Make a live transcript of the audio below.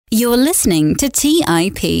You're listening to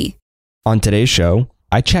TIP. On today's show,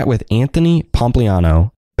 I chat with Anthony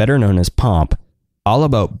Pompliano, better known as Pomp, all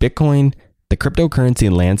about Bitcoin, the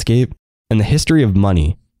cryptocurrency landscape, and the history of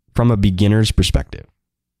money from a beginner's perspective.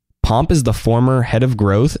 Pomp is the former head of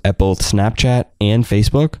growth at both Snapchat and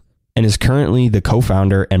Facebook, and is currently the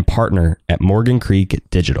co-founder and partner at Morgan Creek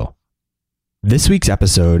Digital. This week's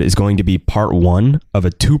episode is going to be part one of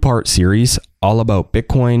a two-part series all about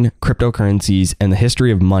Bitcoin, cryptocurrencies, and the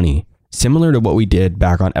history of money, similar to what we did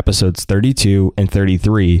back on episodes 32 and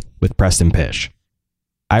 33 with Preston Pish.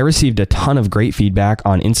 I received a ton of great feedback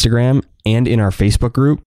on Instagram and in our Facebook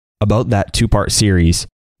group about that two-part series,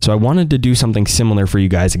 so I wanted to do something similar for you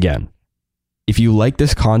guys again. If you like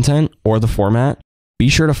this content or the format, be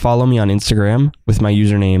sure to follow me on Instagram with my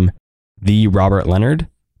username, @TheRobertLeonard.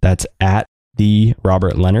 That's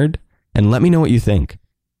 @TheRobertLeonard, and let me know what you think.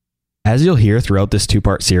 As you'll hear throughout this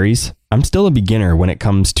two-part series, I'm still a beginner when it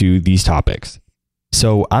comes to these topics.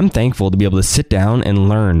 So I'm thankful to be able to sit down and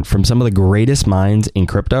learn from some of the greatest minds in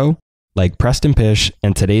crypto, like Preston Pish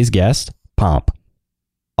and today's guest, Pomp.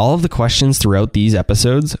 All of the questions throughout these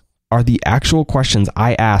episodes are the actual questions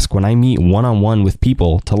I ask when I meet one-on-one with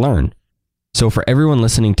people to learn. So for everyone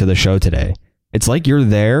listening to the show today, it's like you're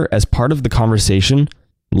there as part of the conversation,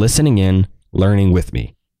 listening in, learning with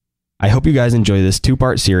me. I hope you guys enjoy this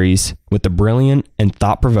two-part series with the brilliant and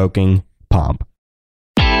thought-provoking Pomp.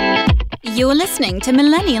 You're listening to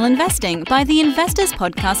Millennial Investing by the Investors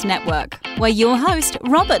Podcast Network, where your host,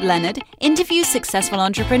 Robert Leonard, interviews successful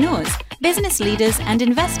entrepreneurs, business leaders, and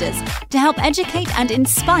investors to help educate and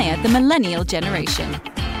inspire the millennial generation.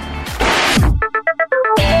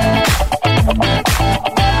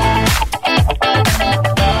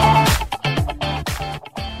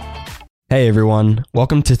 Hey everyone,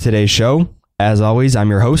 welcome to today's show. As always, I'm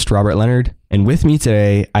your host, Robert Leonard, and with me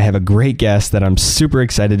today, I have a great guest that I'm super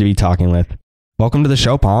excited to be talking with. Welcome to the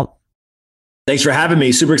show, Pomp. Thanks for having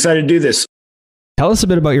me. Super excited to do this. Tell us a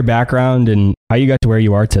bit about your background and how you got to where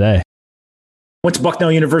you are today. Went to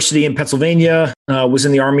Bucknell University in Pennsylvania, was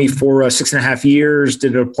in the Army for 6.5 years,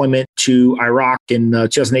 did a deployment to Iraq in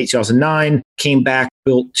 2008, 2009, came back,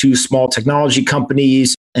 built 2 small technology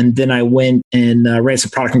companies, and then I went and ran some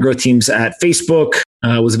product and growth teams at Facebook,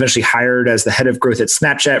 was eventually hired as the head of growth at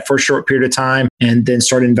Snapchat for a short period of time, and then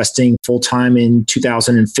started investing full-time in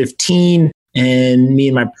 2015. And me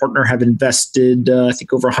and my partner have invested, I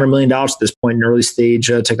think, over $100 million at this point in early stage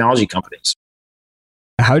technology companies.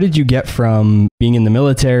 How did you get from being in the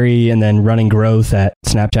military and then running growth at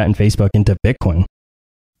Snapchat and Facebook into Bitcoin?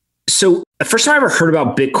 So the first time I ever heard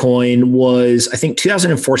about Bitcoin was, I think,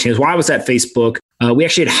 2014. It was while I was at Facebook. We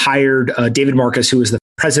actually had hired David Marcus, who was the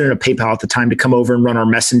president of PayPal at the time, to come over and run our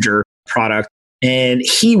Messenger product. And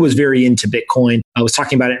he was very into Bitcoin. I was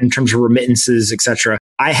talking about it in terms of remittances, et cetera.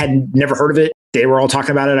 I had never heard of it. They were all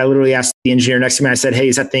talking about it. I literally asked the engineer next to me, I said, hey,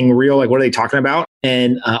 is that thing real? Like, what are they talking about?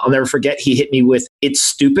 And I'll never forget, he hit me with, it's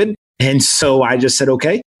stupid. And so I just said,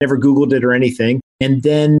 okay, never Googled it or anything. And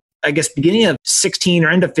then I guess beginning of 16 or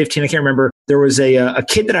end of 15, I can't remember, there was a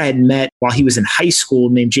kid that I had met while he was in high school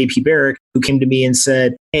named JP Barrick, who came to me and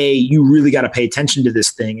said, hey, you really got to pay attention to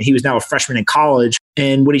this thing. And he was now a freshman in college.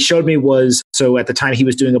 And what he showed me was, so at the time he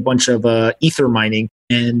was doing a bunch of ether mining,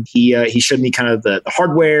 and he showed me kind of the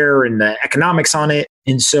hardware and the economics on it.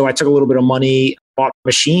 And so I took a little bit of money, bought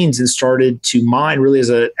machines, and started to mine really as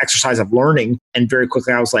an exercise of learning. And very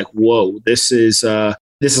quickly I was like, whoa, this is a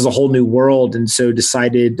whole new world. And so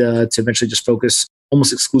decided to eventually just focus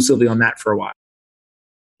almost exclusively on that for a while.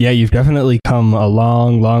 Yeah, you've definitely come a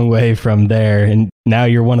long, long way from there. And now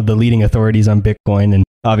you're one of the leading authorities on Bitcoin. And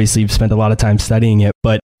obviously you've spent a lot of time studying it.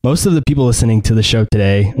 But most of the people listening to the show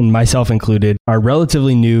today, and myself included, are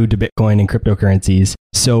relatively new to Bitcoin and cryptocurrencies.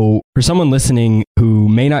 So for someone listening who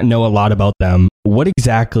may not know a lot about them, what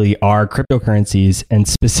exactly are cryptocurrencies, and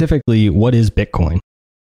specifically, what is Bitcoin?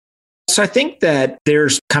 So I think that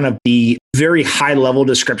there's kind of the very high level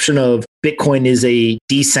description of Bitcoin is a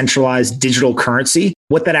decentralized digital currency.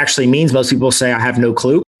 What that actually means, most people say, I have no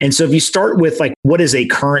clue. And so if you start with like, what is a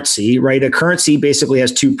currency, right? A currency basically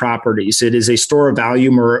has 2 properties. It is a store of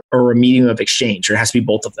value or a medium of exchange, or it has to be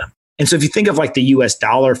both of them. And so if you think of like the US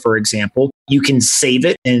dollar, for example, you can save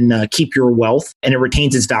it and keep your wealth, and it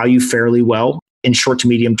retains its value fairly well in short to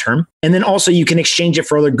medium term. And then also you can exchange it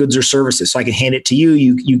for other goods or services. So I can hand it to you,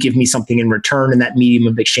 you give me something in return, and that medium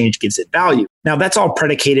of exchange gives it value. Now that's all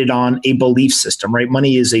predicated on a belief system, right?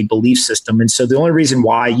 Money is a belief system. And so the only reason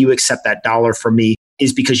why you accept that dollar from me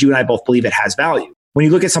is because you and I both believe it has value. When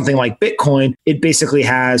you look at something like Bitcoin, it basically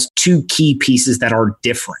has 2 key pieces that are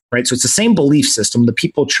different, right? So it's the same belief system. The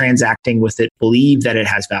people transacting with it believe that it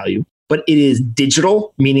has value, but it is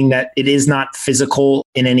digital, meaning that it is not physical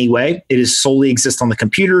in any way. It is solely exists on the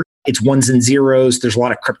computer. It's ones and zeros. There's a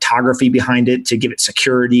lot of cryptography behind it to give it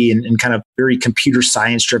security and kind of very computer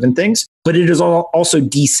science driven things, but it is also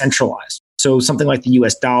decentralized. So something like the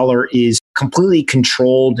US dollar is completely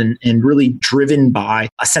controlled and really driven by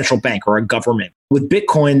a central bank or a government. With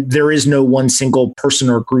Bitcoin, there is no one single person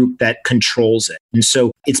or group that controls it. And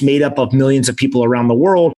so it's made up of millions of people around the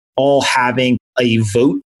world, all having a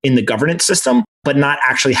vote in the governance system, but not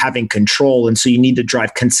actually having control. And so you need to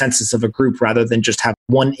drive consensus of a group rather than just have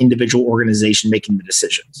one individual organization making the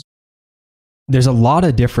decisions. There's a lot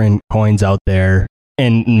of different coins out there,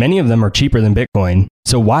 and many of them are cheaper than Bitcoin.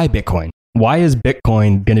 So why Bitcoin? Why is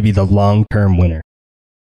Bitcoin going to be the long-term winner?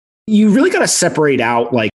 You really got to separate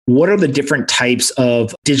out like what are the different types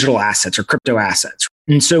of digital assets or crypto assets.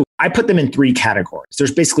 And so I put them in three categories.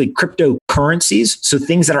 There's basically cryptocurrencies, so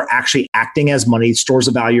things that are actually acting as money, stores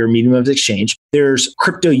of value or medium of exchange. There's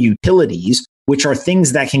crypto utilities, which are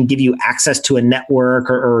things that can give you access to a network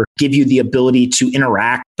or give you the ability to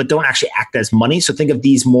interact, but don't actually act as money. So think of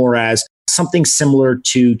these more as something similar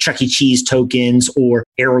to Chuck E. Cheese tokens or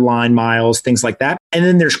airline miles, things like that. And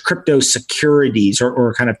then there's crypto securities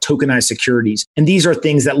or kind of tokenized securities. And these are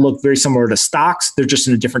things that look very similar to stocks. They're just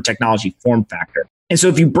in a different technology form factor. And so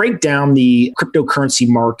if you break down the cryptocurrency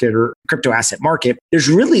market or crypto asset market, there's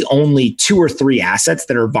really only 2 or 3 assets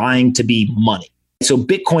that are vying to be money. So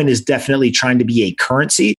Bitcoin is definitely trying to be a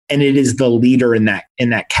currency, and it is the leader in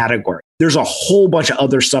that category. There's a whole bunch of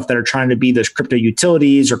other stuff that are trying to be those crypto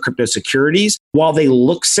utilities or crypto securities. While they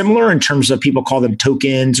look similar in terms of people call them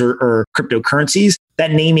tokens or cryptocurrencies,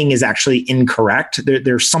 that naming is actually incorrect.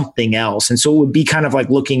 There's something else. And so it would be kind of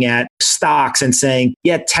like looking at stocks and saying,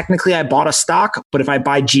 yeah, technically I bought a stock, but if I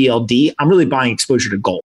buy GLD, I'm really buying exposure to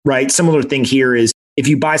gold, right? Similar thing here is if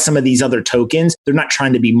you buy some of these other tokens, they're not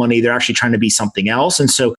trying to be money. They're actually trying to be something else. And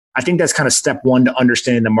so I think that's kind of step one to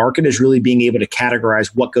understanding the market is really being able to categorize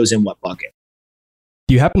what goes in what bucket.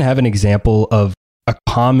 Do you happen to have an example of a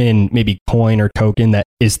common maybe coin or token that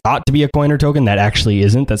is thought to be a coin or token that actually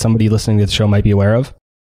isn't, that somebody listening to the show might be aware of?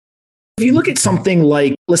 If you look at something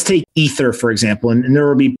like, let's take Ether, for example, and there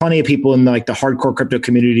will be plenty of people in like the hardcore crypto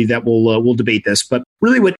community that will debate this. But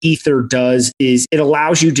really what Ether does is it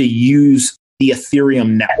allows you to use the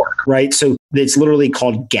Ethereum network, right? So it's literally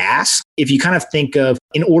called gas. If you kind of think of,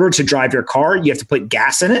 in order to drive your car, you have to put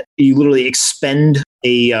gas in it. You literally expend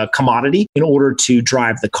a commodity in order to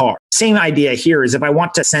drive the car. Same idea here is if I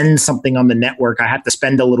want to send something on the network, I have to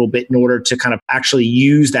spend a little bit in order to kind of actually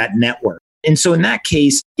use that network. And so in that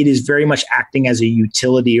case, it is very much acting as a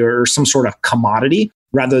utility or some sort of commodity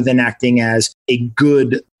rather than acting as a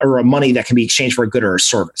good or a money that can be exchanged for a good or a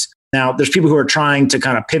service. Now, there's people who are trying to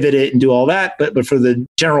kind of pivot it and do all that, but for the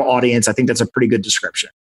general audience, I think that's a pretty good description.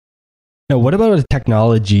 Now, what about a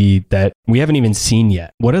technology that we haven't even seen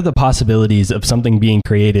yet? What are the possibilities of something being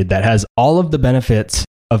created that has all of the benefits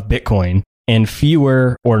of Bitcoin and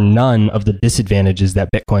fewer or none of the disadvantages that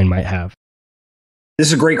Bitcoin might have? This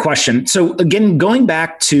is a great question. So again, going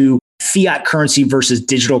back to fiat currency versus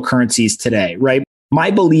digital currencies today, right? My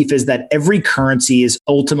belief is that every currency is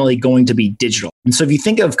ultimately going to be digital. And so if you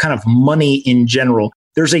think of kind of money in general,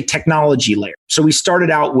 there's a technology layer. So we started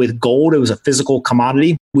out with gold. It was a physical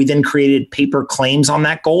commodity. We then created paper claims on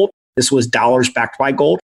that gold. This was dollars backed by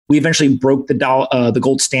gold. We eventually broke the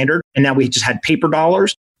gold standard, and now we just had paper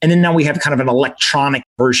dollars. And then now we have kind of an electronic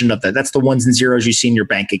version of that. That's the ones and zeros you see in your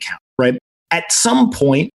bank account, right? At some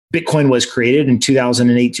point, Bitcoin was created in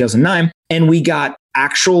 2008, 2009, and we got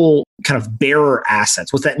actual kind of bearer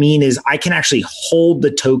assets. What that means is I can actually hold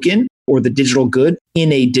the token or the digital good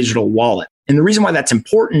in a digital wallet. And the reason why that's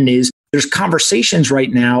important is there's conversations right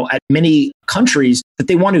now at many countries that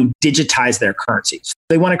they want to digitize their currencies.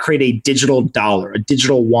 They want to create a digital dollar, a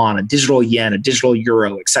digital yuan, a digital yen, a digital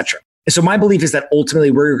euro, etc. And so my belief is that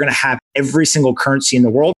ultimately we're going to have every single currency in the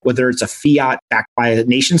world, whether it's a fiat backed by a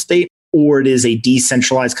nation state or it is a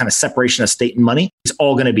decentralized kind of separation of state and money, it's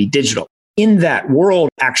all going to be digital. In that world,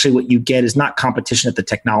 actually what you get is not competition at the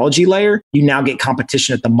technology layer. You now get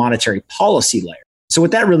competition at the monetary policy layer. So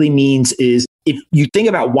what that really means is if you think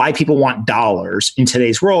about why people want dollars in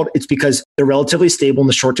today's world, it's because they're relatively stable in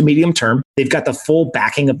the short to medium term. They've got the full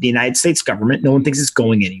backing of the United States government. No one thinks it's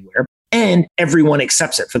going anywhere. And everyone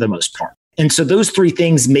accepts it for the most part. And so those three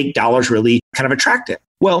things make dollars really kind of attractive.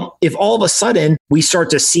 Well, if all of a sudden we start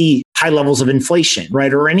to see high levels of inflation,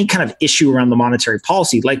 right, or any kind of issue around the monetary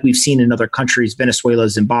policy, like we've seen in other countries, Venezuela,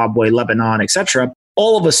 Zimbabwe, Lebanon, etc.,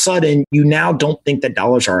 all of a sudden you now don't think that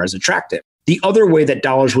dollars are as attractive. The other way that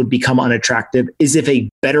dollars would become unattractive is if a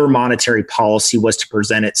better monetary policy was to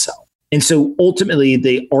present itself. And so ultimately,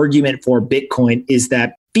 the argument for Bitcoin is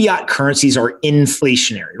that fiat currencies are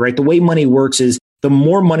inflationary, right? The way money works is the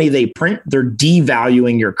more money they print, they're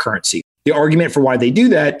devaluing your currency. The argument for why they do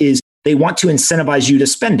that is they want to incentivize you to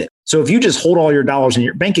spend it. So if you just hold all your dollars in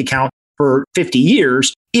your bank account for 50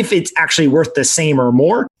 years, if it's actually worth the same or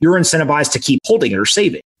more, you're incentivized to keep holding it or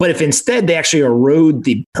save it. But if instead they actually erode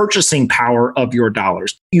the purchasing power of your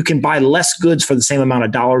dollars, you can buy less goods for the same amount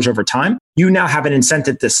of dollars over time. You now have an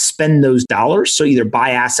incentive to spend those dollars. So either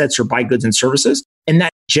buy assets or buy goods and services, and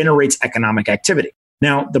that generates economic activity.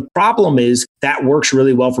 Now, the problem is that works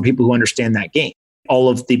really well for people who understand that game. All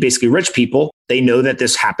of the basically rich people, they know that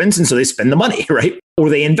this happens, and so they spend the money, right? Or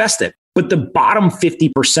they invest it. But the bottom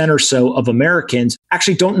 50% or so of Americans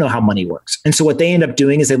actually don't know how money works. And so what they end up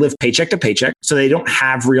doing is they live paycheck to paycheck. So they don't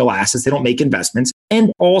have real assets. They don't make investments.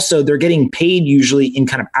 And also they're getting paid usually in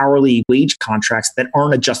kind of hourly wage contracts that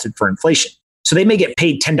aren't adjusted for inflation. So they may get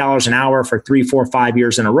paid $10 an hour for 3, 4, 5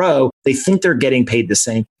 years in a row. They think they're getting paid the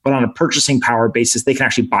same, but on a purchasing power basis, they can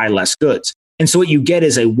actually buy less goods. And so what you get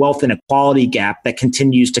is a wealth inequality gap that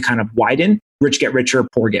continues to kind of widen. Rich get richer,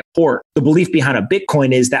 poor get poor. The belief behind a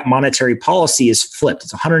Bitcoin is that monetary policy is flipped.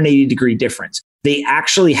 It's a 180-degree difference. They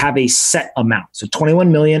actually have a set amount. So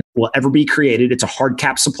 21 million will ever be created. It's a hard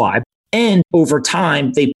cap supply. And over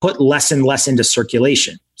time, they put less and less into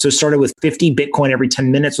circulation. So it started with 50 Bitcoin every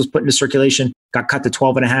 10 minutes was put into circulation, got cut to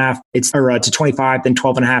 12 and a half, to 25, then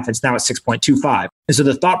 12 and a half. It's now at 6.25. And so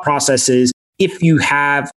the thought process is if you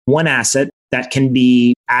have one asset that can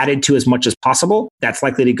be added to as much as possible, that's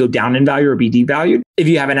likely to go down in value or be devalued. If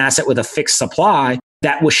you have an asset with a fixed supply,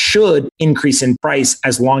 that should increase in price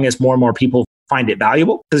as long as more and more people find it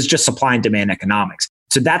valuable, because it's just supply and demand economics.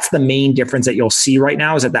 So that's the main difference that you'll see right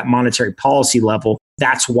now is at that monetary policy level.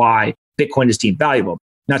 That's why Bitcoin is deemed valuable.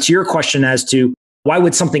 Now, to your question as to why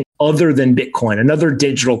would something other than Bitcoin, another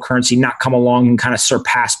digital currency, not come along and kind of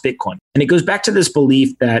surpass Bitcoin? And it goes back to this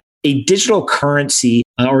belief that a digital currency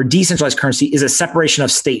or decentralized currency is a separation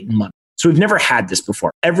of state and money. So we've never had this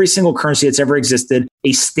before. Every single currency that's ever existed,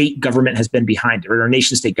 a state government has been behind it, or a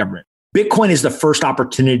nation state government. Bitcoin is the first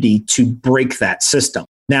opportunity to break that system.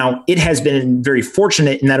 Now, it has been very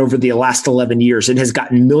fortunate in that over the last 11 years, it has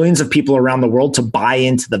gotten millions of people around the world to buy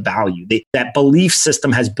into the value. That belief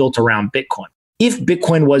system has built around Bitcoin. If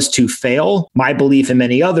Bitcoin was to fail, my belief and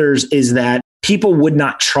many others is that people would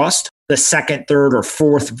not trust the second, third, or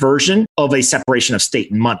fourth version of a separation of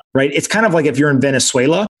state and money, right? It's kind of like if you're in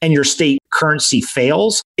Venezuela and your state currency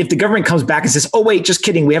fails, if the government comes back and says, oh, wait, just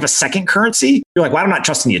kidding, we have a second currency, you're like, well, I'm not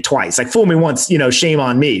trusting you twice. Like, fool me once, shame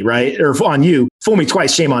on me, right? Or on you. Fool me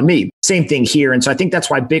twice, shame on me. Same thing here. And so I think that's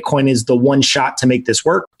why Bitcoin is the one shot to make this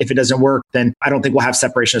work. If it doesn't work, then I don't think we'll have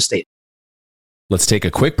separation of state. Let's take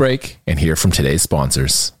a quick break and hear from today's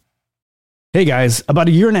sponsors. Hey guys, about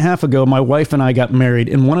a year and a half ago, my wife and I got married,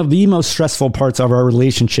 and one of the most stressful parts of our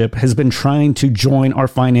relationship has been trying to join our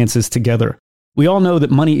finances together. We all know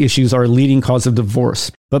that money issues are a leading cause of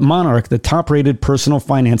divorce, but Monarch, the top-rated personal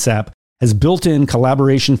finance app, has built-in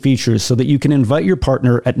collaboration features so that you can invite your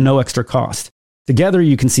partner at no extra cost. Together,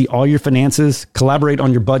 you can see all your finances, collaborate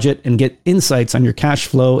on your budget, and get insights on your cash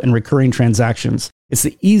flow and recurring transactions. It's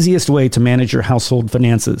the easiest way to manage your household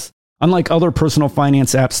finances. Unlike other personal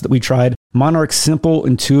finance apps that we tried, Monarch's simple,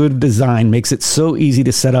 intuitive design makes it so easy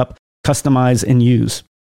to set up, customize, and use.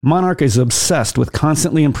 Monarch is obsessed with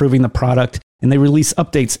constantly improving the product, and they release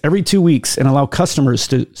updates every 2 weeks and allow customers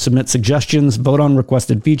to submit suggestions, vote on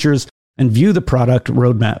requested features, and view the product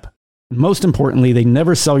roadmap. Most importantly, they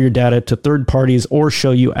never sell your data to third parties or show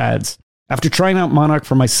you ads. After trying out Monarch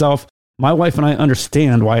for myself, my wife and I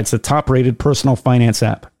understand why it's a top-rated personal finance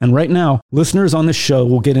app. And right now, listeners on this show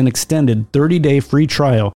will get an extended 30-day free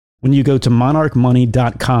trial when you go to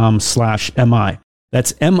monarchmoney.com/MI.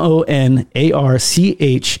 That's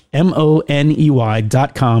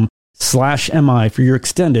monarchmoney.com/MI for your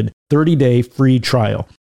extended 30-day free trial.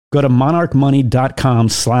 Go to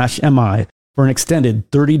monarchmoney.com/MI for an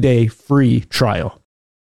extended 30-day free trial.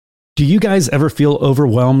 Do you guys ever feel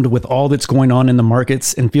overwhelmed with all that's going on in the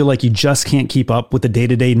markets and feel like you just can't keep up with the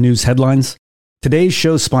day-to-day news headlines? Today's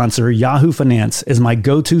show sponsor, Yahoo Finance, is my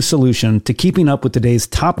go-to solution to keeping up with today's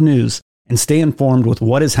top news and stay informed with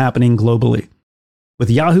what is happening globally. With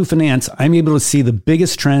Yahoo Finance, I'm able to see the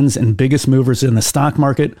biggest trends and biggest movers in the stock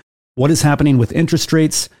market, what is happening with interest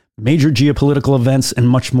rates, major geopolitical events, and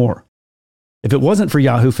much more. If it wasn't for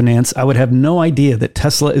Yahoo Finance, I would have no idea that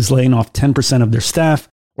Tesla is laying off 10% of their staff,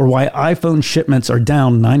 or why iPhone shipments are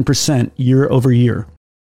down 9% year over year.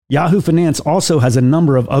 Yahoo Finance also has a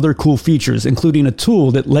number of other cool features, including a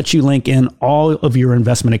tool that lets you link in all of your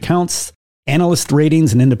investment accounts, analyst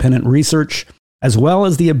ratings and independent research, as well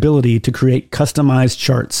as the ability to create customized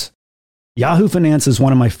charts. Yahoo Finance is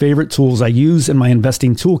one of my favorite tools I use in my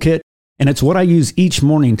investing toolkit, and it's what I use each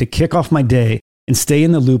morning to kick off my day and stay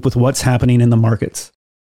in the loop with what's happening in the markets.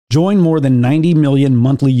 Join more than 90 million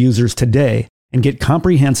monthly users today and get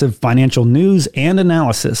comprehensive financial news and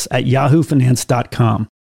analysis at yahoofinance.com.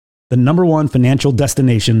 The number one financial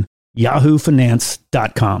destination,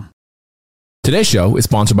 yahoofinance.com. Today's show is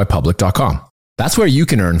sponsored by Public.com. That's where you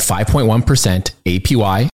can earn 5.1%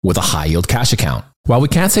 APY with a high-yield cash account. While we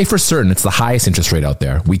can't say for certain it's the highest interest rate out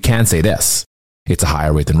there, we can say this. It's a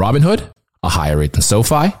higher rate than Robinhood, a higher rate than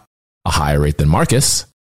SoFi, a higher rate than Marcus,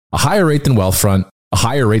 a higher rate than Wealthfront, a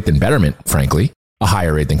higher rate than Betterment, frankly, a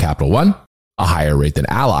higher rate than Capital One, a higher rate than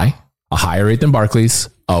Ally, a higher rate than Barclays,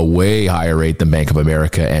 a way higher rate than Bank of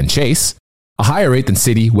America and Chase, a higher rate than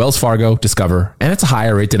Citi, Wells Fargo, Discover, and it's a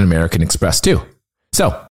higher rate than American Express too.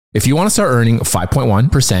 So, if you want to start earning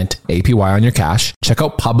 5.1% APY on your cash, check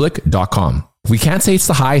out Public.com. We can't say it's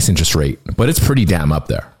the highest interest rate, but it's pretty damn up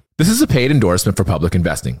there. This is a paid endorsement for Public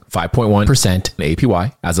Investing, 5.1%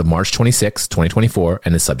 APY as of March 26, 2024,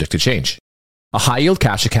 and is subject to change. A high-yield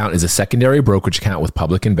cash account is a secondary brokerage account with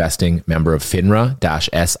Public Investing, member of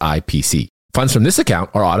FINRA-SIPC. Funds from this account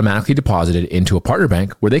are automatically deposited into a partner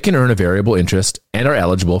bank where they can earn a variable interest and are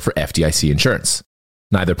eligible for FDIC insurance.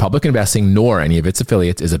 Neither Public Investing nor any of its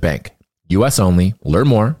affiliates is a bank. U.S. only. Learn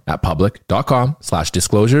more at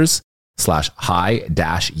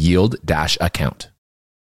public.com/disclosures/high-yield-account.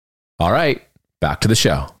 All right, back to the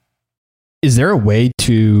show. Is there a way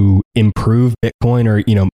to improve Bitcoin or,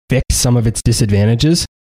 fix some of its disadvantages?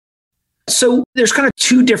 So there's kind of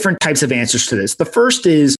two different types of answers to this. The first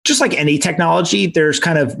is just like any technology, there's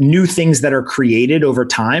kind of new things that are created over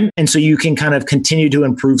time. And so you can kind of continue to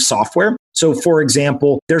improve software. So for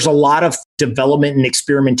example, there's a lot of development and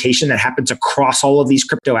experimentation that happens across all of these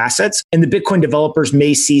crypto assets. And the Bitcoin developers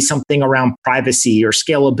may see something around privacy or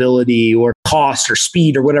scalability or cost or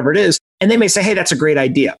speed or whatever it is. And they may say, hey, that's a great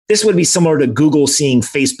idea. This would be similar to Google seeing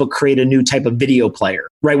Facebook create a new type of video player,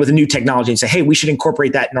 right, with a new technology and say, hey, we should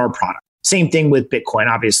incorporate that in our product. Same thing with Bitcoin,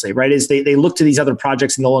 obviously, right? Is they look to these other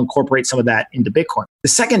projects and they'll incorporate some of that into Bitcoin. The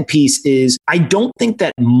second piece is I don't think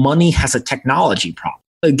that money has a technology problem.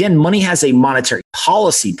 Again, money has a monetary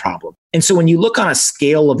policy problem. And so when you look on a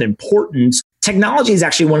scale of importance, technology is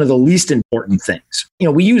actually one of the least important things.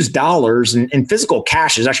 We use dollars and physical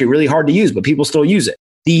cash is actually really hard to use, but people still use it.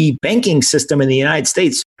 The banking system in the United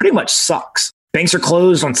States pretty much sucks. Banks are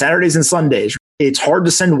closed on Saturdays and Sundays. It's hard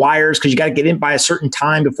to send wires because you got to get in by a certain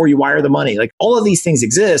time before you wire the money. Like all of these things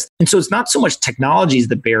exist. And so it's not so much technology is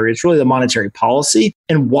the barrier. It's really the monetary policy.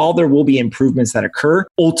 And while there will be improvements that occur,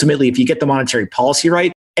 ultimately, if you get the monetary policy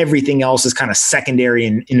right, everything else is kind of secondary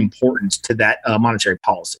in importance to that monetary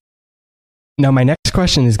policy. Now, my next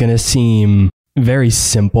question is going to seem very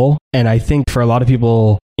simple. And I think for a lot of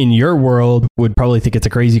people in your world would probably think it's a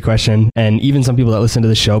crazy question. And even some people that listen to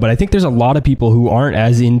the show, but I think there's a lot of people who aren't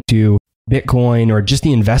as into Bitcoin or just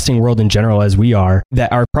the investing world in general as we are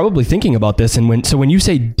that are probably thinking about this. And when you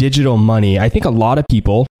say digital money, I think a lot of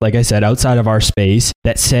people, like I said, outside of our space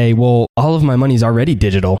that say, well, all of my money is already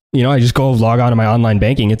digital. I just go log on to my online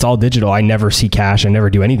banking. It's all digital. I never see cash. I never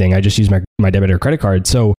do anything. I just use my debit or credit card.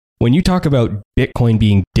 So when you talk about Bitcoin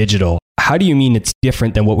being digital, how do you mean it's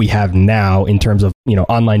different than what we have now in terms of,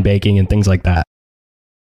 online banking and things like that?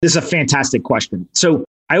 This is a fantastic question. So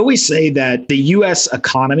I always say that the US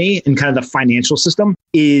economy and kind of the financial system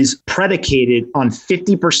is predicated on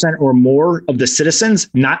 50% or more of the citizens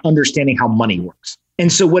not understanding how money works.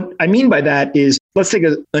 And so what I mean by that is, let's take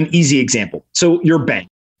an easy example. So your bank,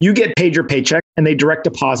 you get paid your paycheck and they direct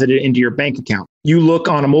deposit it into your bank account. You look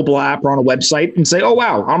on a mobile app or on a website and say, oh,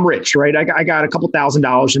 wow, I'm rich, right? I got a couple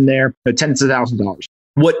 $1,000s in there, tens of thousands of dollars.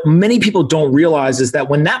 What many people don't realize is that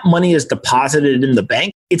when that money is deposited in the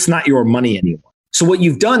bank, it's not your money anymore. So what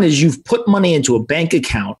you've done is you've put money into a bank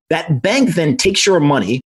account. That bank then takes your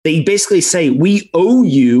money. They basically say, we owe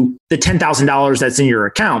you the $10,000 that's in your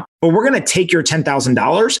account, but we're going to take your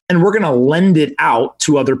 $10,000 and we're going to lend it out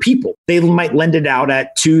to other people. They might lend it out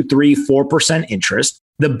at 2, 3, 4% interest.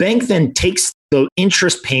 The bank then takes the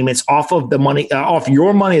interest payments off of the money, off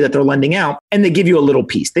your money that they're lending out, and they give you a little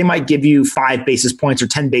piece. They might give you 5 basis points or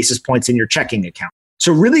 10 basis points in your checking account.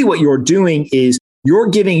 So really what you're doing is you're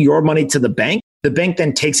giving your money to the bank. The bank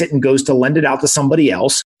then takes it and goes to lend it out to somebody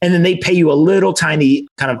else. And then they pay you a little tiny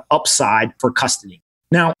kind of upside for custody.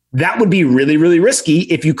 Now, that would be really, really risky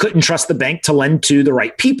if you couldn't trust the bank to lend to the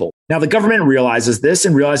right people. Now, the government realizes this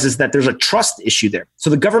and realizes that there's a trust issue there. So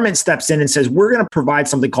the government steps in and says, we're going to provide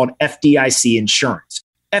something called FDIC insurance.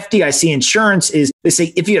 FDIC insurance is they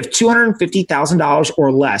say if you have $250,000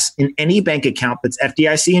 or less in any bank account that's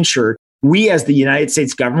FDIC insured, we as the United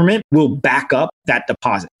States government will back up that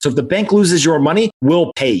deposit. So if the bank loses your money,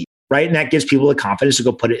 we'll pay you, right? And that gives people the confidence to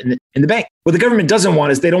go put it in the bank. What the government doesn't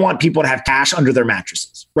want is they don't want people to have cash under their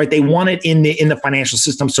mattresses, right? They want it in the financial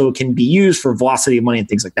system so it can be used for velocity of money and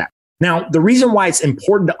things like that. Now, the reason why it's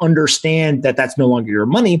important to understand that that's no longer your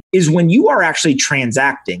money is when you are actually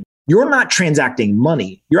transacting, you're not transacting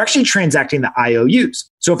money. You're actually transacting the IOUs.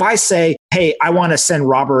 So if I say, hey, I want to send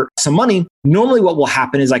Robert some money, normally what will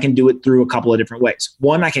happen is I can do it through a couple of different ways.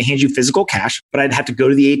 One, I can hand you physical cash, but I'd have to go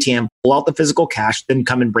to the ATM, pull out the physical cash, then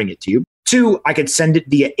come and bring it to you. Two, I could send it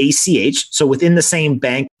via ACH. So within the same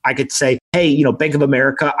bank, I could say, hey, Bank of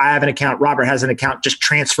America, I have an account, Robert has an account, just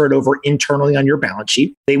transfer it over internally on your balance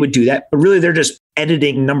sheet. They would do that. But really, they're just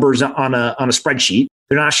editing numbers on a spreadsheet.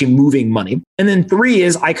 They're not actually moving money. And then three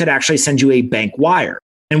is I could actually send you a bank wire.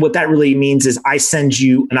 And what that really means is I send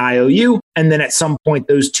you an IOU. And then at some point,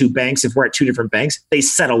 those two banks, if we're at two different banks, they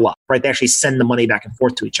settle up, right? They actually send the money back and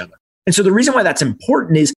forth to each other. And so the reason why that's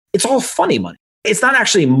important is it's all funny money. It's not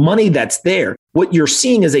actually money that's there. What you're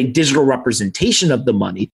seeing is a digital representation of the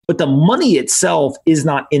money, but the money itself is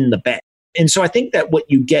not in the bank. And so I think that what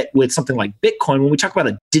you get with something like Bitcoin, when we talk about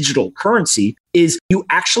a digital currency, is you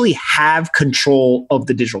actually have control of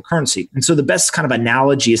the digital currency. And so the best kind of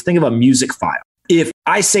analogy is think of a music file. If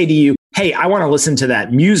I say to you, hey, I want to listen to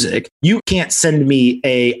that music, you can't send me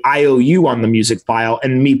a IOU on the music file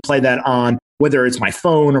and me play that on whether it's my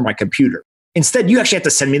phone or my computer. Instead, you actually have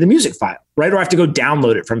to send me the music file, right? Or I have to go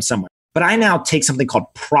download it from somewhere. But I now take something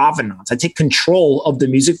called provenance. I take control of the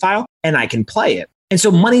music file and I can play it. And so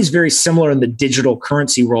money is very similar in the digital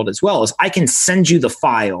currency world as well. As I can send you the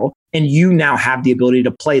file and you now have the ability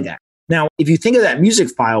to play that. Now, if you think of that music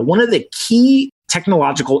file, one of the key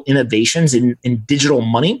technological innovations in digital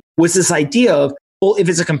money was this idea of, well, if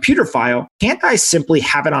it's a computer file, can't I simply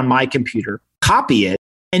have it on my computer, copy it,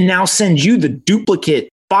 and now send you the duplicate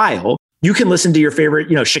file? You can listen to your favorite,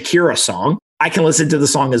 Shakira song. I can listen to the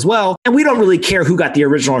song as well. And we don't really care who got the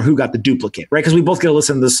original or who got the duplicate, right? Because we both get to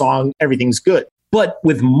listen to the song. Everything's good. But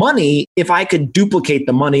with money, if I could duplicate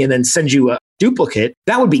the money and then send you a duplicate,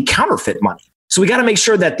 that would be counterfeit money. So we got to make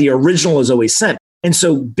sure that the original is always sent. And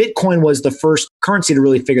so Bitcoin was the first currency to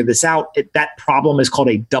really figure this out. That problem is called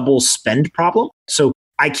a double spend problem. So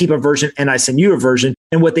I keep a version and I send you a version.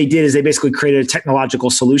 And what they did is they basically created a technological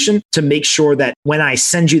solution to make sure that when I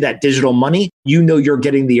send you that digital money, you're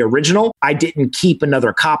getting the original. I didn't keep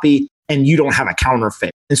another copy and you don't have a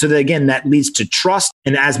counterfeit. And so that, again, that leads to trust.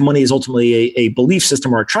 And as money is ultimately a belief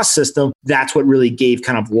system or a trust system, that's what really gave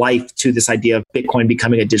kind of life to this idea of Bitcoin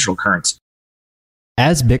becoming a digital currency.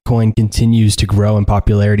 As Bitcoin continues to grow in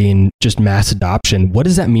popularity and just mass adoption, what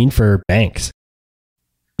does that mean for banks?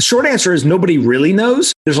 The short answer is nobody really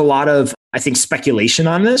knows. There's a lot of, I think, speculation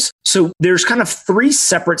on this. So there's kind of three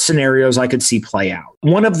separate scenarios I could see play out.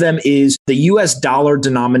 One of them is the US dollar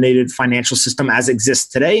denominated financial system as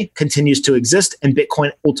exists today continues to exist and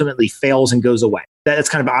Bitcoin ultimately fails and goes away. That's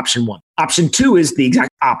kind of option one. Option two is the exact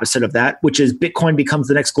opposite of that, which is Bitcoin becomes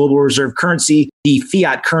the next global reserve currency. The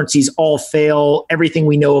fiat currencies all fail. Everything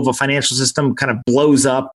we know of a financial system kind of blows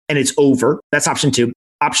up and it's over. That's option two.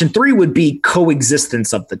 Option three would be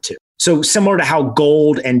coexistence of the two. So similar to how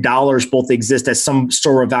gold and dollars both exist as some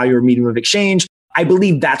store of value or medium of exchange, I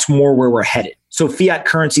believe that's more where we're headed. So fiat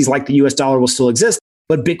currencies like the US dollar will still exist,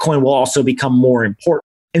 but Bitcoin will also become more important.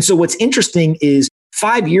 And so what's interesting is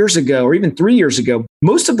 5 years ago, or even 3 years ago,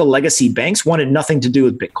 most of the legacy banks wanted nothing to do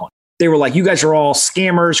with Bitcoin. They were like, you guys are all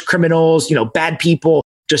scammers, criminals, bad people.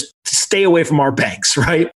 Just stay away from our banks,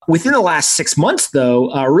 right? Within the last 6 months,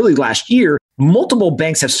 though, really last year, multiple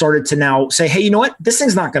banks have started to now say, hey, you know what? This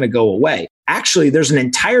thing's not going to go away. Actually, there's an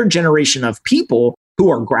entire generation of people who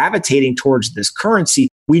are gravitating towards this currency.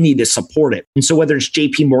 We need to support it. And so whether it's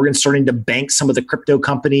JP Morgan starting to bank some of the crypto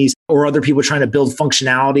companies or other people trying to build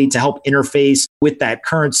functionality to help interface with that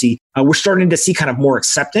currency, we're starting to see kind of more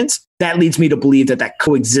acceptance. That leads me to believe that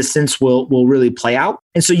coexistence will really play out.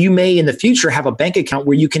 And so you may in the future have a bank account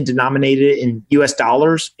where you can denominate it in US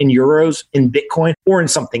dollars, in euros, in Bitcoin, or in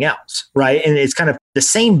something else, right? And it's kind of the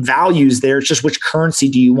same values there. It's just which currency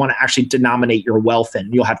do you want to actually denominate your wealth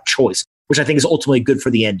in? You'll have choice, which I think is ultimately good for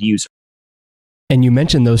the end user. And you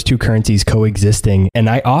mentioned those two currencies coexisting. And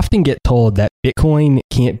I often get told that Bitcoin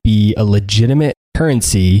can't be a legitimate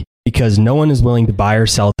currency because no one is willing to buy or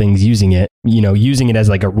sell things using it, using it as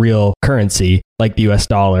like a real currency like the US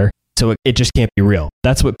dollar. So it just can't be real.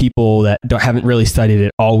 That's what people that haven't really studied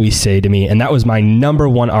it always say to me. And that was my number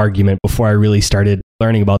one argument before I really started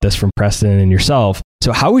learning about this from Preston and yourself.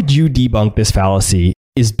 So how would you debunk this fallacy?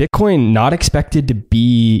 is Bitcoin not expected to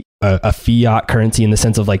be a fiat currency in the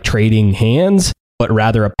sense of like trading hands, but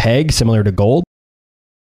rather a peg similar to gold?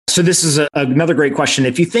 So this is another great question.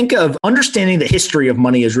 If you think of understanding the history of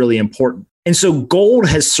money is really important. And so gold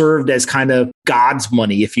has served as kind of God's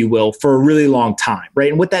money, if you will, for a really long time, right?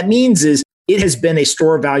 And what that means is it has been a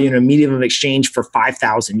store of value and a medium of exchange for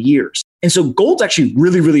 5,000 years. And so gold's actually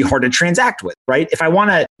really, really hard to transact with, right? If I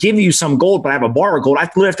want to give you some gold, but I have a bar of gold, I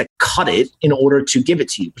literally have to cut it in order to give it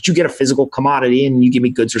to you. But you get a physical commodity and you give me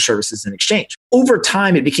goods or services in exchange. Over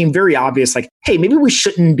time, it became very obvious, like, hey, maybe we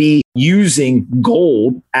shouldn't be using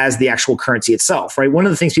gold as the actual currency itself, right? One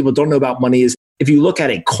of the things people don't know about money is if you look at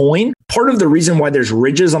a coin, part of the reason why there's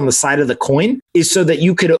ridges on the side of the coin is so that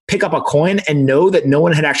you could pick up a coin and know that no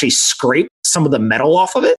one had actually scraped some of the metal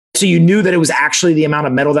off of it. So you knew that it was actually the amount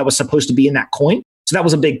of metal that was supposed to be in that coin. So that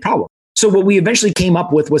was a big problem. So what we eventually came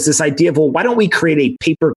up with was this idea of, well, why don't we create a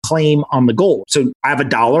paper claim on the gold? So I have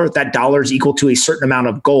 $1. That $1 is equal to a certain amount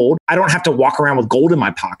of gold. I don't have to walk around with gold in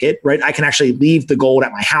my pocket, right? I can actually leave the gold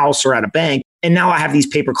at my house or at a bank. And now I have these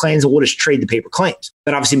paper claims and we'll just trade the paper claims.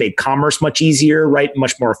 That obviously made commerce much easier, right?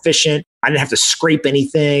 Much more efficient. I didn't have to scrape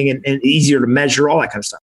anything and easier to measure, all that kind of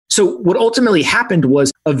stuff. So what ultimately happened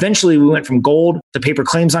was eventually we went from gold to paper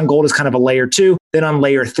claims on gold as kind of a layer 2. Then on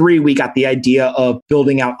layer 3, we got the idea of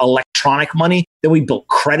building out electronic money. Then we built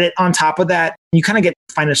credit on top of that. And you kind of get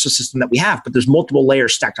the financial system that we have, but there's multiple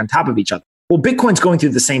layers stacked on top of each other. Well, Bitcoin's going through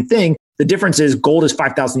the same thing. The difference is gold is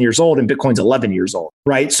 5,000 years old and Bitcoin's 11 years old,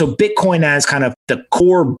 right? So Bitcoin as kind of the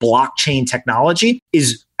core blockchain technology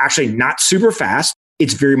is actually not super fast.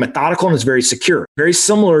 It's very methodical and it's very secure, very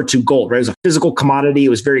similar to gold, right? It was a physical commodity. It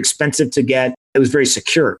was very expensive to get. It was very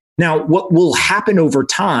secure. Now, what will happen over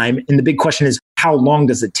time, and the big question is, how long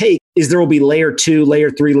does it take, is there will be layer 2, layer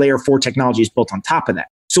 3, layer 4 technologies built on top of that.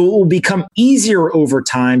 So it will become easier over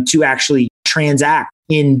time to actually transact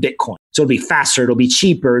in Bitcoin. So it'll be faster, it'll be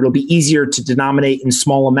cheaper, it'll be easier to denominate in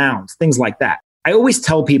small amounts, things like that. I always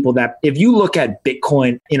tell people that if you look at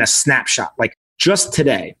Bitcoin in a snapshot, like just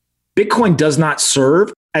today, Bitcoin does not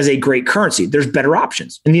serve as a great currency. There's better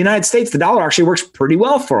options. In the United States, the dollar actually works pretty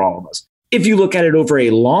well for all of us. If you look at it over a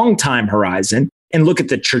long time horizon and look at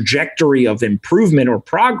the trajectory of improvement or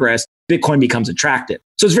progress, Bitcoin becomes attractive.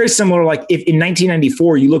 So it's very similar. Like if in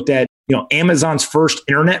 1994, you looked at, Amazon's first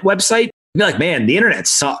internet website, you'd be like, man, the internet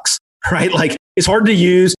sucks, right? Like it's hard to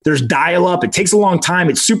use. There's dial-up. It takes a long time.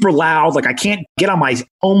 It's super loud. Like I can't get on my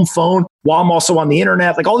home phone while I'm also on the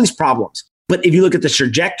internet, like all these problems. But if you look at the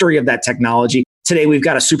trajectory of that technology, today we've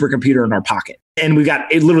got a supercomputer in our pocket and we've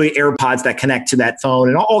got literally AirPods that connect to that phone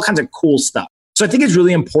and all kinds of cool stuff. So I think it's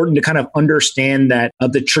really important to kind of understand that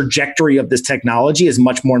the trajectory of this technology is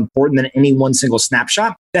much more important than any one single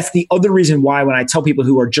snapshot. That's the other reason why when I tell people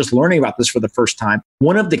who are just learning about this for the first time,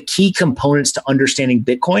 one of the key components to understanding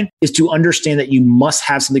Bitcoin is to understand that you must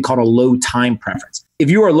have something called a low time preference. If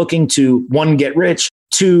you are looking to, 1, get rich,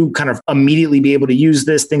 2, kind of immediately be able to use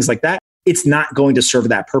this, things like that, it's not going to serve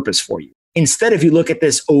that purpose for you. Instead, if you look at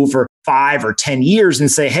this over 5 or 10 years and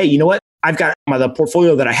say, hey, you know what? I've got the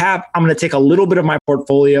portfolio that I have. I'm going to take a little bit of my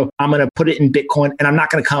portfolio. I'm going to put it in Bitcoin and I'm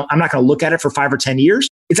not going to look at it for 5 or 10 years.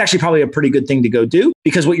 It's actually probably a pretty good thing to go do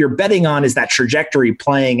because what you're betting on is that trajectory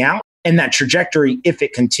playing out. And that trajectory, if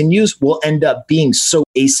it continues, will end up being so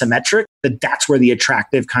asymmetric that that's where the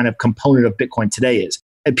attractive kind of component of Bitcoin today is.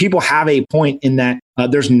 And people have a point in that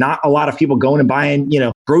there's not a lot of people going and buying,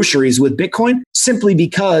 groceries with Bitcoin simply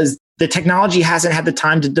because the technology hasn't had the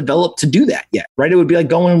time to develop to do that yet, right? It would be like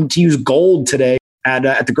going to use gold today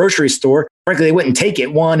at the grocery store. Frankly, they wouldn't take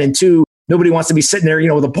it. 1 and 2, nobody wants to be sitting there,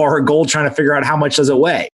 with a bar of gold trying to figure out how much does it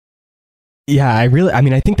weigh. Yeah,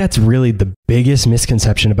 I think that's really the biggest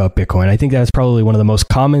misconception about Bitcoin. I think that's probably one of the most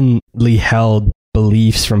commonly held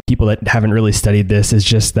beliefs from people that haven't really studied this is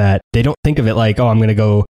just that they don't think of it like, oh, I'm going to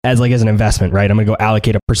go as an investment, right? I'm going to go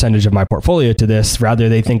allocate a percentage of my portfolio to this. Rather,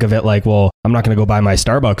 they think of it like, well, I'm not going to go buy my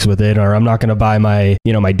Starbucks with it, or I'm not going to buy my,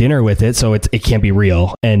 my dinner with it. So it can't be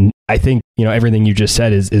real. And I think, everything you just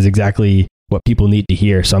said is exactly what people need to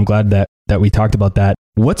hear. So I'm glad that we talked about that.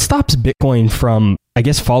 What stops Bitcoin from,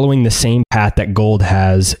 following the same path that gold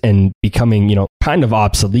has and becoming, kind of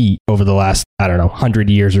obsolete over the last, 100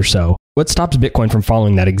 years or so? What stops Bitcoin from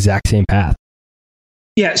following that exact same path?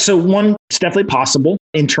 Yeah, so one, it's definitely possible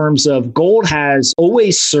in terms of gold has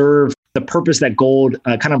always served the purpose that gold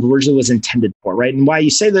kind of originally was intended for, right? And why you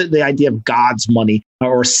say that the idea of God's money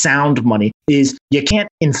or sound money is you can't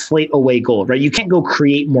inflate away gold, right? You can't go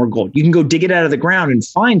create more gold. You can go dig it out of the ground and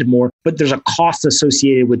find more, but there's a cost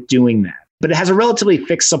associated with doing that. But it has a relatively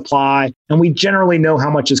fixed supply, and we generally know how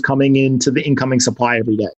much is coming into the incoming supply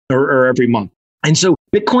every day or every month. And so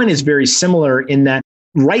Bitcoin is very similar in that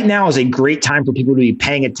right now is a great time for people to be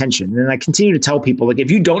paying attention. And I continue to tell people, like,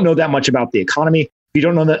 if you don't know that much about the economy, if you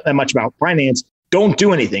don't know that much about finance, don't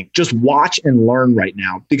do anything. Just watch and learn right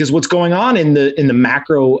now, because what's going on in the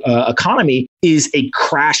macro economy is a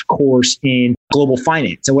crash course in global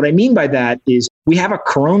finance. And what I mean by that is we have a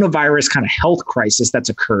coronavirus kind of health crisis that's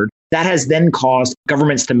occurred that has then caused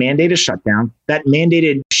governments to mandate a shutdown. That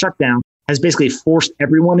mandated shutdown has basically forced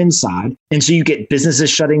everyone inside. And so you get businesses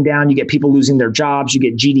shutting down, you get people losing their jobs, you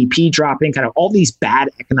get GDP dropping, kind of all these bad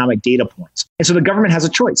economic data points. And so the government has a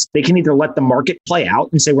choice. They can either let the market play out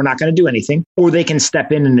and say, we're not going to do anything, or they can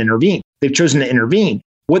step in and intervene. They've chosen to intervene.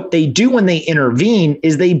 What they do when they intervene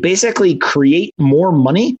is they basically create more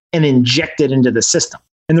money and inject it into the system.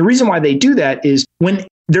 And the reason why they do that is when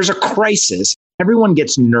there's a crisis, everyone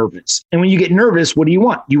gets nervous. And when you get nervous, what do you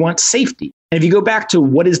want? You want safety. And if you go back to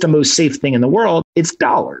what is the most safe thing in the world, it's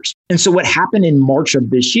dollars. And so what happened in March of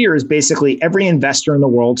this year is basically every investor in the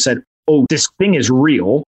world said, oh, this thing is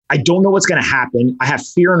real. I don't know what's going to happen. I have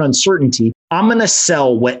fear and uncertainty. I'm going to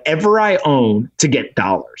sell whatever I own to get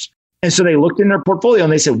dollars. And so they looked in their portfolio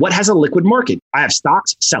and they said, what has a liquid market? I have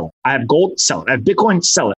stocks, sell it. I have gold, sell it. I have Bitcoin,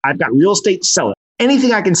 sell it. I've got real estate, sell it.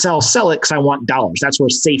 Anything I can sell it because I want dollars. That's where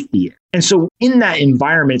safety is. And so in that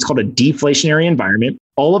environment, it's called a deflationary environment.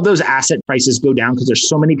 All of those asset prices go down because there's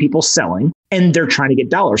so many people selling and they're trying to get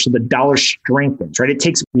dollars. So the dollar strengthens, right? It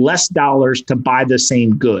takes less dollars to buy the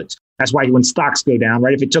same goods. That's why when stocks go down,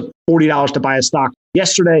 right? If it took $40 to buy a stock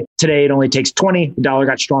yesterday, today it only takes $20. The dollar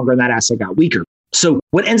got stronger and that asset got weaker. So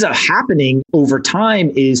what ends up happening over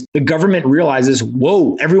time is the government realizes,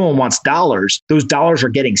 whoa, everyone wants dollars. Those dollars are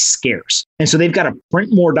getting scarce. And so they've got to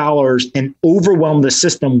print more dollars and overwhelm the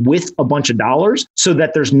system with a bunch of dollars so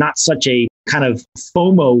that there's not such a kind of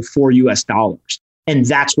FOMO for US dollars. And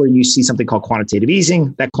that's where you see something called quantitative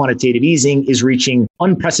easing. That quantitative easing is reaching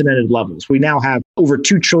unprecedented levels. We now have over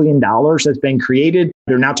 $2 trillion that's been created.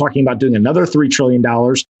 They're now talking about doing another $3 trillion.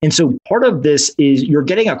 And so part of this is you're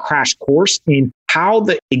getting a crash course in how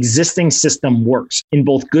the existing system works in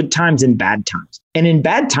both good times and bad times. And in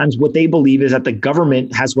bad times, what they believe is that the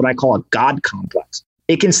government has what I call a God complex.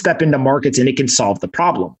 It can step into markets and it can solve the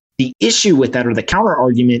problem. The issue with that, or the counter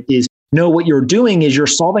argument, is no, what you're doing is you're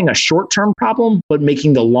solving a short-term problem, but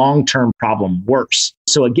making the long-term problem worse.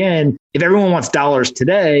 So again, if everyone wants dollars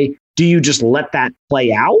today, do you just let that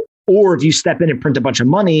play out? Or if you step in and print a bunch of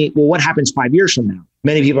money, well, what happens 5 years from now?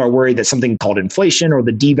 Many people are worried that something called inflation or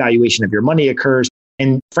the devaluation of your money occurs.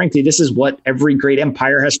 And frankly, this is what every great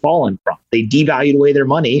empire has fallen from. They devalued away their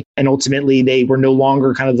money, and ultimately they were no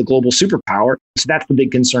longer kind of the global superpower. So that's the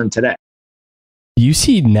big concern today. You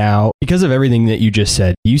see now, because of everything that you just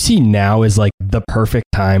said, you see now is like the perfect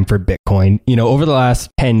time for Bitcoin. You know, over the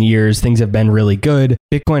last 10 years, things have been really good.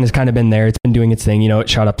 Bitcoin has kind of been there. It's been doing its thing. You know, it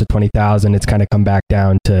shot up to 20,000. It's kind of come back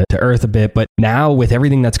down to earth a bit. But now with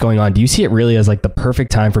everything that's going on, do you see it really as like the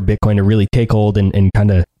perfect time for Bitcoin to really take hold and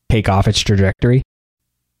kind of take off its trajectory?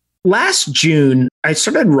 Last June, I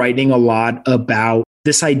started writing a lot about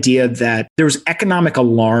this idea that there was economic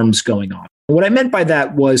alarms going on. What I meant by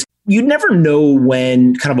that was you never know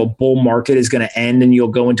when kind of a bull market is going to end and you'll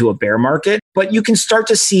go into a bear market, but you can start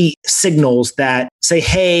to see signals that say,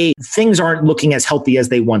 hey, things aren't looking as healthy as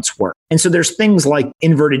they once were. And so there's things like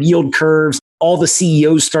inverted yield curves, all the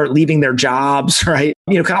CEOs start leaving their jobs, right?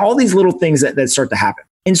 You know, kind of all these little things that start to happen.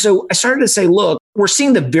 And so I started to say, look, we're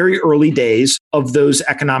seeing the very early days of those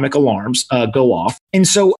economic alarms go off. And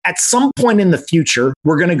so at some point in the future,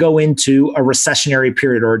 we're going to go into a recessionary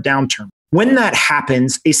period or a downturn. When that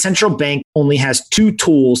happens, a central bank only has two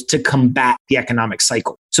tools to combat the economic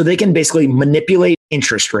cycle. So they can basically manipulate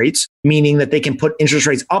interest rates, meaning that they can put interest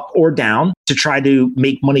rates up or down to try to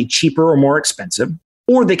make money cheaper or more expensive,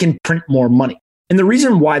 or they can print more money. And the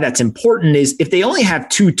reason why that's important is if they only have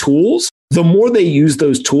two tools, the more they use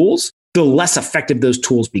those tools, the less effective those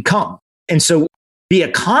tools become. And so the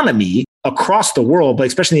economy across the world, but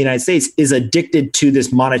especially in the United States, is addicted to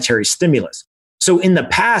this monetary stimulus. So in the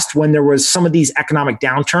past, when there was some of these economic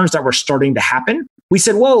downturns that were starting to happen, we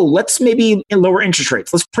said, whoa, let's maybe lower interest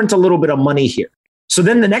rates. Let's print a little bit of money here. So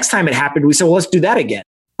then the next time it happened, we said, well, let's do that again.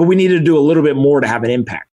 But we needed to do a little bit more to have an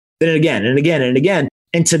impact. Then again and again and again.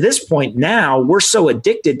 And to this point now, we're so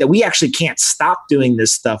addicted that we actually can't stop doing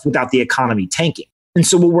this stuff without the economy tanking. And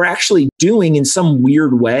so what we're actually doing in some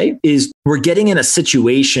weird way is we're getting in a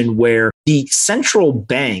situation where the central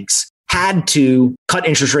banks had to cut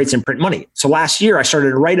interest rates and print money. So last year I started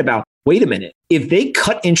to write about, wait a minute, if they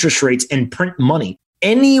cut interest rates and print money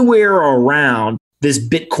anywhere around this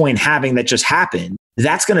Bitcoin halving that just happened,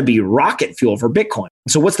 that's going to be rocket fuel for Bitcoin.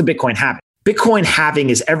 So what's the Bitcoin halving? Bitcoin halving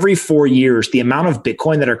is every 4 years, the amount of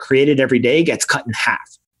Bitcoin that are created every day gets cut in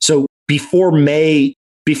half. So before May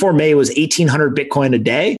was 1,800 Bitcoin a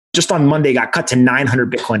day. Just on Monday got cut to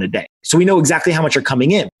 900 Bitcoin a day. So we know exactly how much are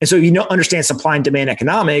coming in. And so if you understand supply and demand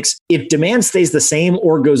economics, if demand stays the same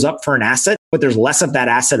or goes up for an asset, but there's less of that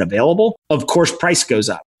asset available, of course, price goes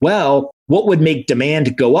up. Well, what would make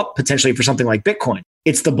demand go up potentially for something like Bitcoin?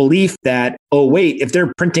 It's the belief that, oh, wait, if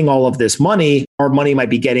they're printing all of this money, our money might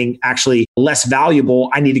be getting actually less valuable.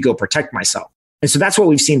 I need to go protect myself. And so that's what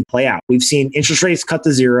we've seen play out. We've seen interest rates cut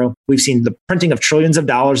to zero. We've seen the printing of trillions of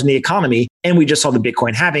dollars in the economy. And we just saw the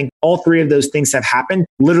Bitcoin halving. All three of those things have happened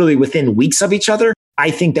literally within weeks of each other. I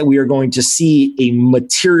think that we are going to see a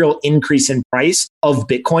material increase in price of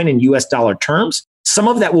Bitcoin in US dollar terms. Some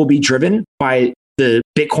of that will be driven by the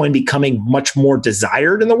Bitcoin becoming much more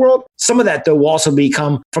desired in the world. Some of that, though, will also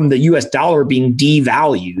become from the US dollar being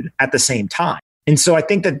devalued at the same time. And so I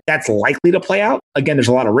think that that's likely to play out. Again, there's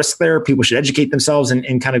a lot of risk there. People should educate themselves and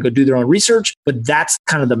kind of go do their own research. But that's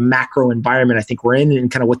kind of the macro environment I think we're in and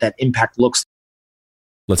kind of what that impact looks like.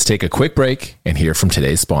 Let's take a quick break and hear from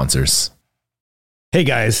today's sponsors. Hey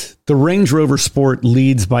guys, the Range Rover Sport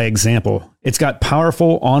leads by example. It's got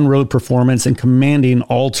powerful on-road performance and commanding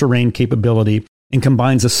all-terrain capability and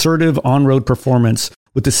combines assertive on-road performance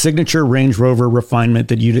with the signature Range Rover refinement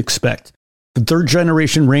that you'd expect. The third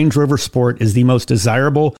generation Range Rover Sport is the most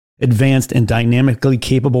desirable, advanced, and dynamically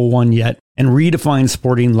capable one yet, and redefines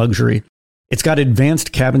sporting luxury. It's got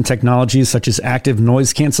advanced cabin technologies such as active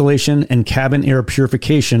noise cancellation and cabin air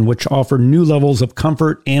purification, which offer new levels of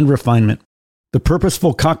comfort and refinement. The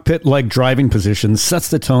purposeful cockpit-like driving position sets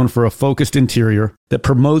the tone for a focused interior that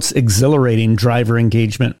promotes exhilarating driver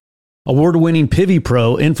engagement. Award-winning Pivi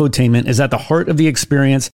Pro infotainment is at the heart of the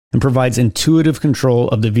experience and provides intuitive control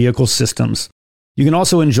of the vehicle systems. You can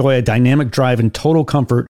also enjoy a dynamic drive in total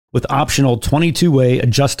comfort with optional 22-way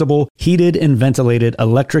adjustable, heated and ventilated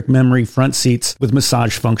electric memory front seats with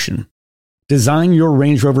massage function. Design your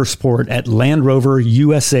Range Rover Sport at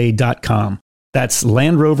LandRoverUSA.com. That's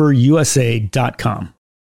LandRoverUSA.com.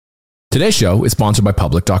 Today's show is sponsored by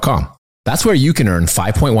Public.com. That's where you can earn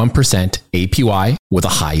 5.1% APY with a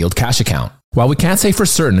high-yield cash account. While we can't say for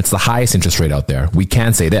certain it's the highest interest rate out there, we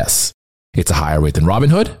can say this. It's a higher rate than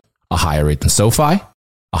Robinhood, a higher rate than SoFi,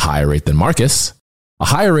 a higher rate than Marcus, a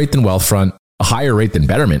higher rate than Wealthfront, a higher rate than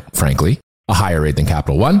Betterment, frankly, a higher rate than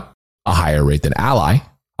Capital One, a higher rate than Ally,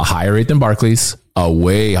 a higher rate than Barclays, a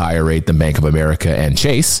way higher rate than Bank of America and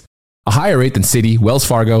Chase, a higher rate than Citi, Wells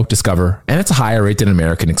Fargo, Discover, and it's a higher rate than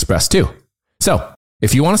American Express too. So,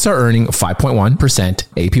 if you want to start earning 5.1%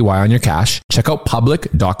 APY on your cash, check out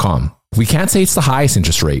Public.com. We can't say it's the highest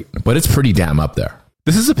interest rate, but it's pretty damn up there.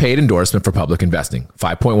 This is a paid endorsement for Public Investing,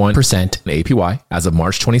 5.1% APY as of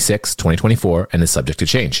March 26, 2024, and is subject to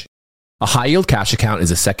change. A high-yield cash account is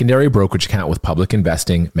a secondary brokerage account with Public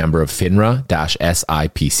Investing, member of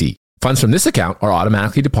FINRA-SIPC. Funds from this account are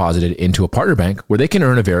automatically deposited into a partner bank where they can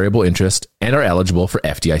earn a variable interest and are eligible for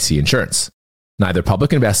FDIC insurance. Neither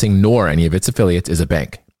Public Investing nor any of its affiliates is a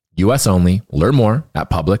bank. US only. Learn more at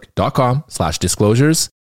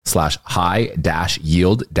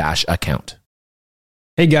public.com/disclosures/high-yield-account.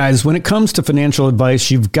 Hey guys, when it comes to financial advice,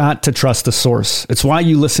 you've got to trust the source. It's why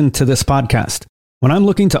you listen to this podcast. When I'm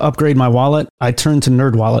looking to upgrade my wallet, I turn to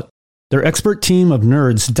NerdWallet. Their expert team of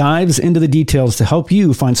nerds dives into the details to help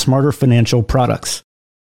you find smarter financial products.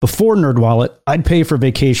 Before NerdWallet, I'd pay for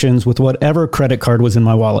vacations with whatever credit card was in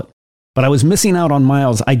my wallet. But I was missing out on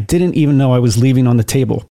miles I didn't even know I was leaving on the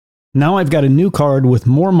table. Now I've got a new card with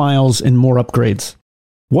more miles and more upgrades.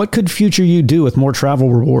 What could future you do with more travel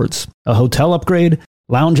rewards? A hotel upgrade?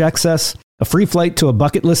 Lounge access? A free flight to a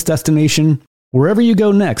bucket list destination? Wherever you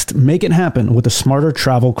go next, make it happen with a smarter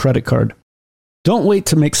travel credit card. Don't wait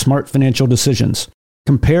to make smart financial decisions.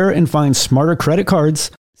 Compare and find smarter credit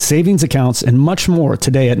cards, savings accounts, and much more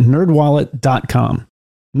today at nerdwallet.com.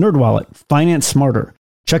 NerdWallet, finance smarter.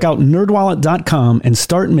 Check out nerdwallet.com and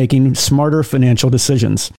start making smarter financial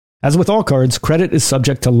decisions. As with all cards, credit is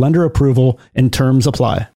subject to lender approval and terms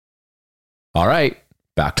apply. All right,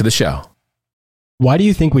 back to the show. Why do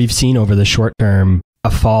you think we've seen over the short term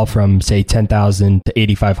a fall from, say, 10,000 to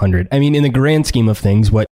 8,500? I mean, in the grand scheme of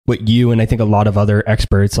things, what you and I think a lot of other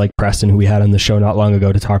experts like Preston, who we had on the show not long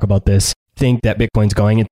ago to talk about this, think that Bitcoin's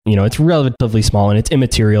going, it's relatively small and it's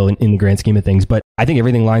immaterial in the grand scheme of things. But I think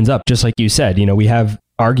everything lines up, just like you said. We have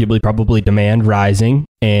arguably probably demand rising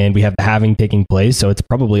and we have the halving taking place. So it's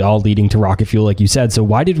probably all leading to rocket fuel, like you said. So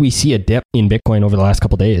why did we see a dip in Bitcoin over the last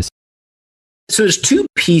couple of days? So there's two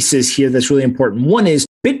pieces here that's really important. One is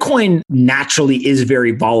Bitcoin naturally is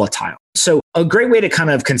very volatile. So a great way to kind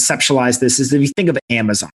of conceptualize this is if you think of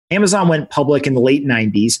Amazon. Amazon went public in the late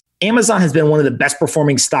 90s. Amazon has been one of the best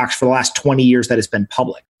performing stocks for the last 20 years that has been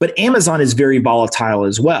public. But Amazon is very volatile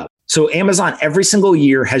as well. So Amazon every single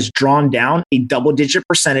year has drawn down a double-digit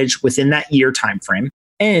percentage within that year timeframe.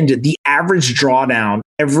 And the average drawdown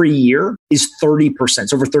every year is 30%.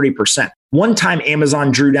 It's over 30%. One time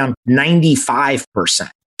Amazon drew down 95%.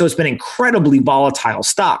 So it's been incredibly volatile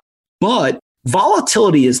stock. But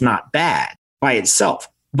volatility is not bad by itself.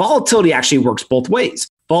 Volatility actually works both ways.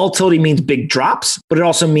 Volatility means big drops, but it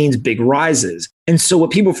also means big rises. And so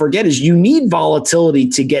what people forget is you need volatility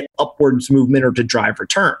to get upwards movement or to drive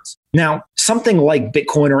returns. Now, something like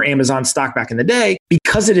Bitcoin or Amazon stock back in the day,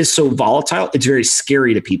 because it is so volatile, it's very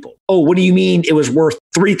scary to people. Oh, what do you mean it was worth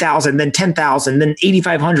 3,000, then 10,000, then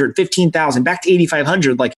 8,500, 15,000, back to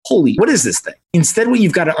 8,500? Like, holy, what is this thing? Instead, what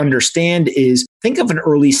you've got to understand is think of an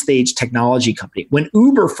early stage technology company. When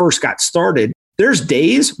Uber first got started, there's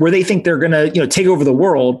days where they think they're going to, take over the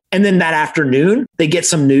world. And then that afternoon, they get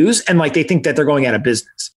some news and they think that they're going out of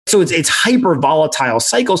business. So it's hyper volatile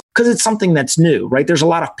cycles because it's something that's new, right? There's a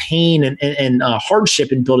lot of pain and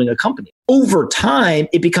hardship in building a company. Over time,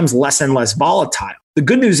 it becomes less and less volatile. The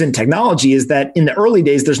good news in technology is that in the early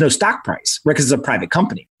days, there's no stock price, right? Because it's a private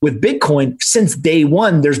company. With Bitcoin, since day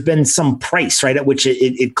one, there's been some price, right, at which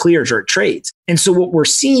it clears or it trades. And so what we're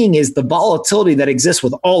seeing is the volatility that exists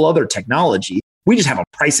with all other technology. We just have a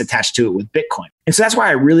price attached to it with Bitcoin. And so that's why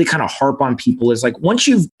I really kind of harp on people is once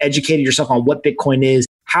you've educated yourself on what Bitcoin is,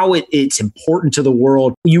 how it's important to the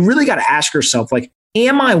world, you really got to ask yourself,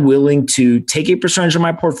 am I willing to take a percentage of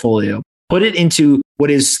my portfolio, put it into what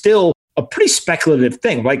is still a pretty speculative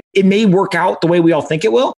thing? It may work out the way we all think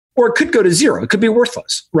it will, or it could go to zero. It could be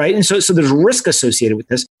worthless, right? And so there's risk associated with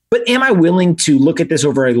this. But am I willing to look at this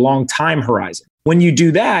over a long time horizon? When you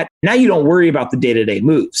do that, now you don't worry about the day-to-day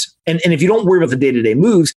moves. And if you don't worry about the day-to-day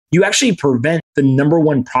moves, you actually prevent the number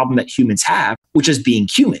one problem that humans have, which is being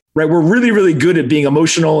human, right? We're really, really good at being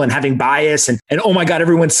emotional and having bias and oh my God,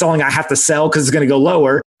 everyone's selling, I have to sell because it's going to go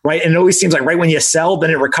lower, right? And it always seems like right when you sell, then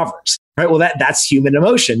it recovers, right? Well, that's human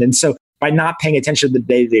emotion. And so by not paying attention to the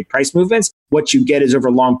day-to-day price movements, what you get is over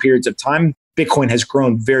long periods of time, Bitcoin has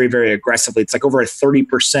grown very, very aggressively. It's over a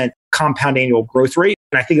 30% compound annual growth rate.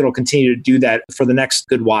 And I think it'll continue to do that for the next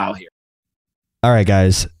good while here. All right,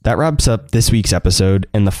 guys, that wraps up this week's episode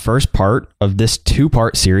and the first part of this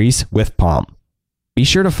 2-part series with Pomp. Be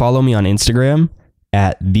sure to follow me on Instagram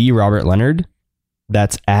at @TheRobertLeonard.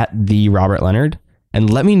 That's @TheRobertLeonard. And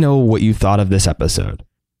let me know what you thought of this episode.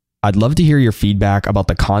 I'd love to hear your feedback about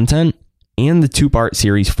the content and the 2-part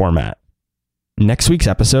series format. Next week's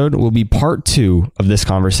episode will be part 2 of this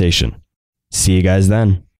conversation. See you guys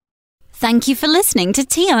then. Thank you for listening to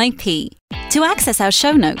TIP. To access our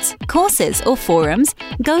show notes, courses, or forums,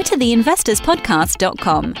 go to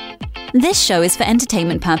theinvestorspodcast.com. This show is for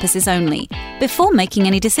entertainment purposes only. Before making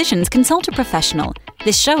any decisions, consult a professional.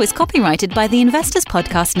 This show is copyrighted by the Investors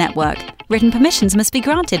Podcast Network. Written permissions must be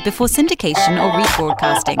granted before syndication or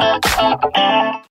rebroadcasting.